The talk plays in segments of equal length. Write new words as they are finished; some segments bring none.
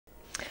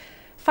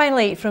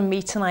Finally from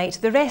me tonight,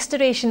 the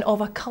restoration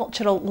of a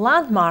cultural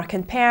landmark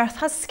in Perth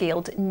has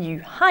scaled new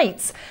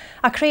heights.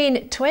 A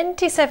crane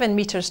 27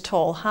 metres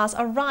tall has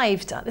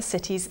arrived at the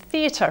city's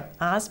theatre,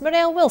 as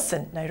Marelle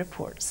Wilson now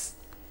reports.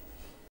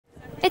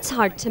 It's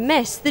hard to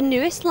miss the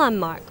newest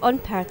landmark on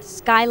Perth's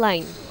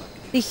skyline.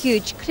 The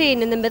huge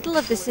crane in the middle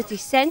of the city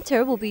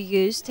centre will be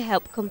used to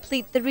help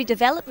complete the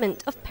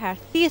redevelopment of Perth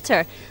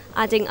Theatre,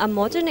 adding a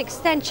modern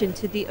extension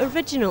to the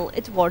original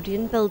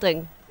Edwardian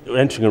building. We're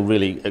entering a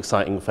really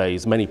exciting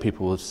phase. Many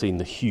people have seen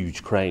the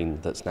huge crane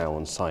that's now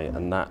on site,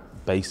 and that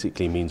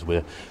basically means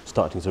we're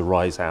starting to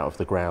rise out of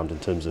the ground in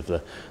terms of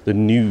the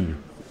new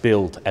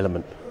build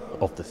element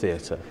of the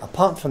theatre.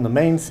 Apart from the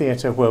main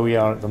theatre where we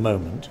are at the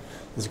moment,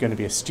 there's going to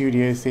be a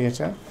studio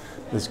theatre.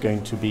 There's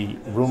going to be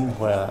room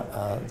where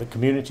the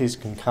communities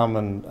can come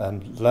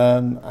and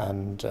learn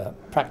and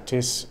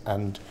practice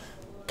and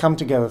come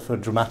together for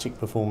dramatic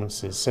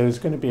performances. So there's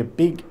going to be a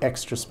big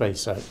extra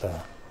space out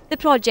there. The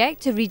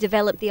project to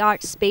redevelop the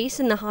art space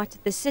in the heart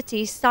of the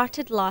city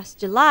started last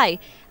July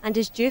and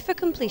is due for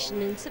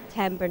completion in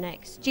September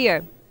next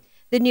year.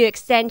 The new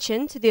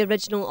extension to the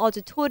original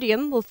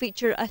auditorium will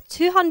feature a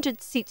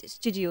 200-seat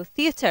studio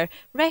theatre,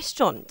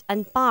 restaurant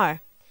and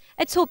bar.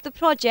 It's hoped the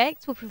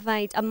project will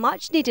provide a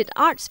much-needed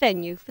arts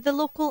venue for the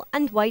local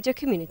and wider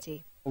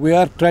community. We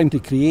are trying to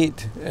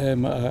create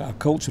a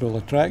cultural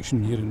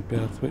attraction here in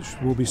Perth, which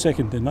will be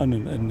second to none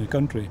in the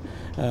country.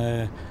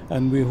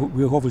 And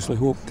we obviously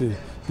hope to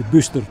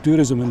boost the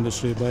tourism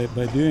industry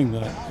by doing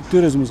that.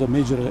 Tourism is a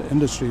major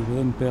industry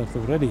within Perth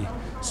already,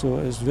 so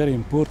it's very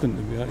important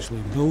that we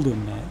actually build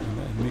on that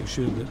and make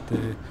sure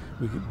that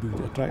we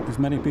attract as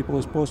many people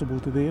as possible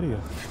to the area.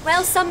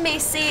 Well, some may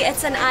say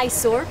it's an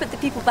eyesore, but the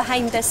people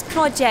behind this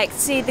project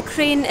say the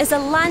crane is a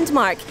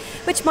landmark,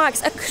 which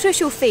marks a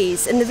crucial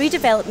phase in the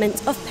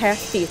redevelopment of Perth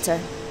Theatre.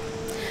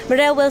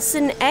 Marelle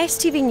Wilson,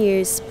 STV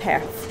News,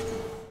 Perth.